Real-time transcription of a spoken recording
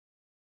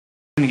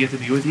gonna get to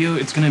be with you,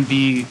 it's gonna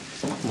be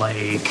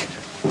like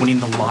winning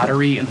the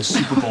lottery and the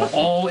Super Bowl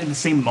all in the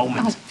same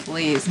moment. Oh,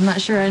 please. I'm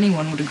not sure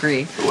anyone would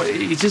agree.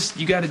 It's just,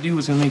 you gotta do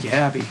what's gonna make you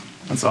happy.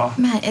 That's all.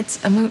 Matt,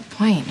 it's a moot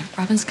point.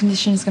 Robin's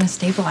condition is gonna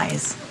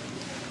stabilize.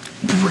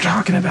 We're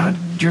talking about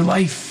your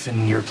life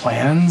and your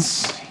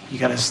plans. You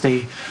gotta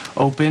stay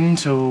open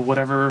to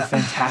whatever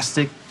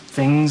fantastic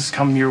things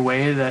come your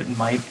way that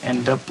might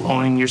end up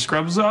blowing your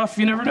scrubs off.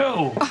 You never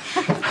know.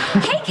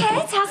 Hey,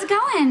 kids. How's it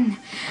going?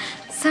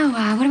 So,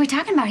 what are we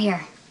talking about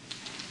here?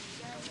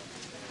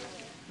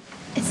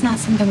 It's not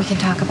something we can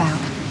talk about.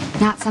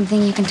 Not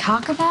something you can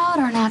talk about,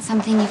 or not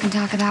something you can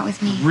talk about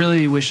with me?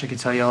 Really wish I could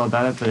tell you all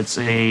about it, but it's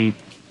a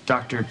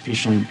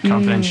doctor-patient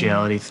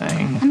confidentiality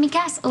thing. Let me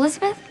guess.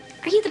 Elizabeth,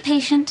 are you the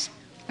patient?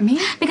 Me?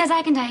 Because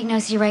I can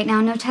diagnose you right now,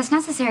 no test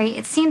necessary.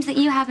 It seems that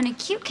you have an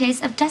acute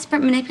case of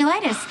desperate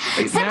manipulitis.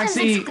 Symptoms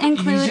Maxie,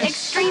 include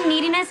extreme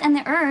neediness and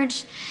the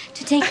urge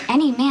to take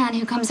any man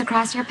who comes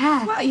across your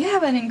path. Wow, you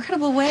have an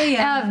incredible way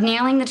Of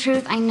nailing the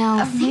truth, I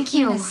know. Thank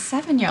you. A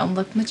 7-year-old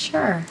look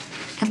mature.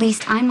 At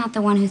least I'm not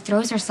the one who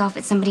throws herself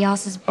at somebody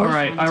else's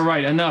boyfriend. All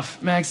right,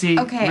 enough. Maxie,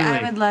 Okay, really.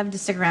 I would love to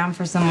stick around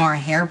for some more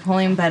hair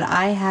pulling, but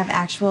I have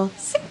actual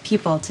sick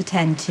people to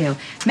tend to.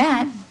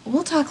 Matt,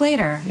 we'll talk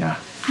later. Yeah.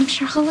 I'm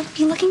sure he'll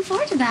be looking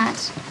forward to that.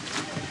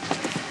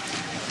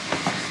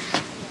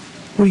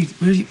 Wait,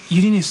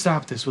 you need to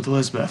stop this with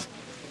Elizabeth.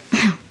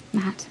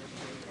 Matt,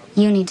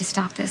 you need to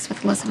stop this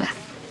with Elizabeth.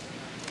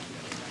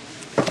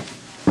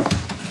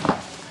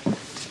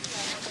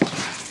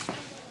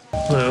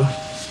 Hello.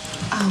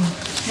 Oh,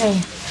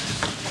 hey.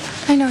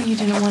 I know you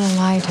didn't want to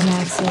lie to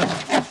Maxie.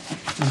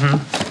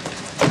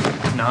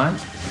 Not?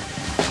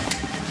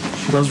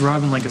 She loves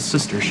Robin like a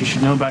sister. She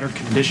should know about her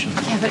condition.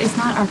 Yeah, but it's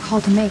not our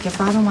call to make. If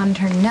Robin wanted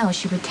her to know,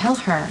 she would tell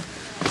her.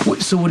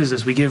 So what is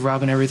this? We give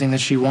Robin everything that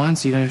she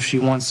wants, even if she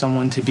wants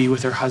someone to be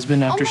with her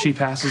husband after she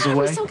passes away?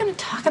 Are we still going to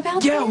talk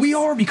about Yeah, this? we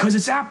are, because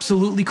it's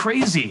absolutely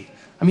crazy.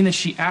 I mean, that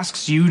she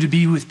asks you to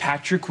be with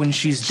Patrick when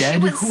she's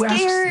dead? She was Who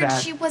scared. asks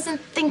that? She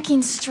wasn't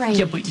thinking straight.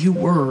 Yeah, but you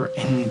were,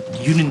 and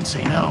you didn't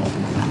say no.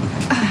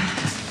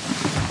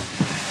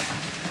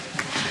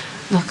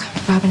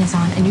 Look, Robin is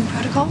on a new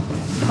protocol.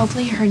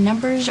 Hopefully her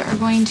numbers are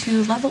going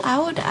to level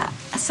out,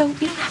 so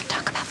we don't have to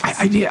talk about this.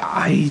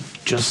 I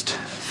just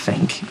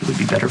think it would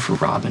be better for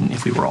Robin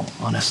if we were all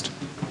honest.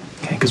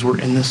 Okay, because we're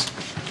in this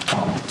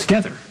all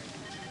together.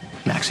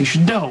 Maxie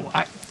should know.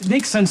 It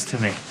makes sense to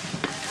me.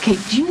 Okay,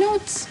 do you know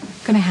what's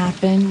going to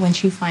happen when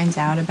she finds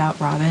out about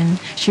Robin?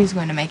 She's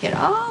going to make it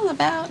all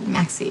about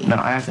Maxie. No,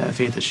 I have to have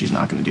faith that she's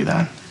not going to do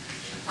that.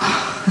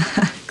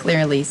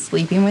 Clearly,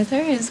 sleeping with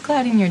her is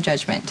clouding your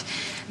judgment.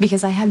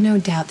 Because I have no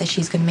doubt that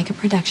she's going to make a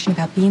production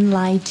about being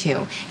lied to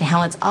and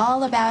how it's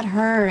all about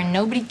her and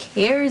nobody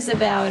cares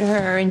about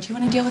her. And do you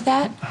want to deal with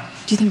that?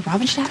 Do you think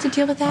Robin should have to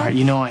deal with that? All right,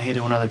 you know I hate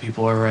it when other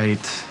people are right.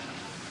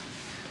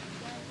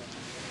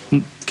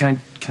 Can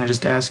I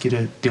just ask you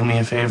to do me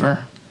a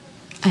favor?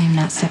 I am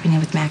not stepping in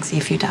with Maxie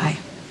if you die.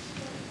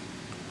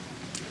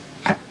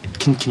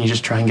 Can you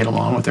just try and get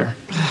along with her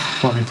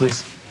for me,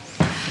 please?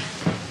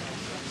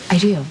 I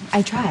do.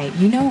 I try.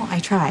 You know I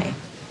try.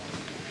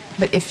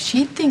 But if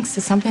she thinks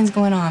that something's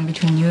going on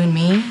between you and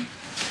me,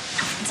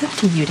 it's up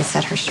to you to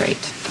set her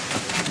straight.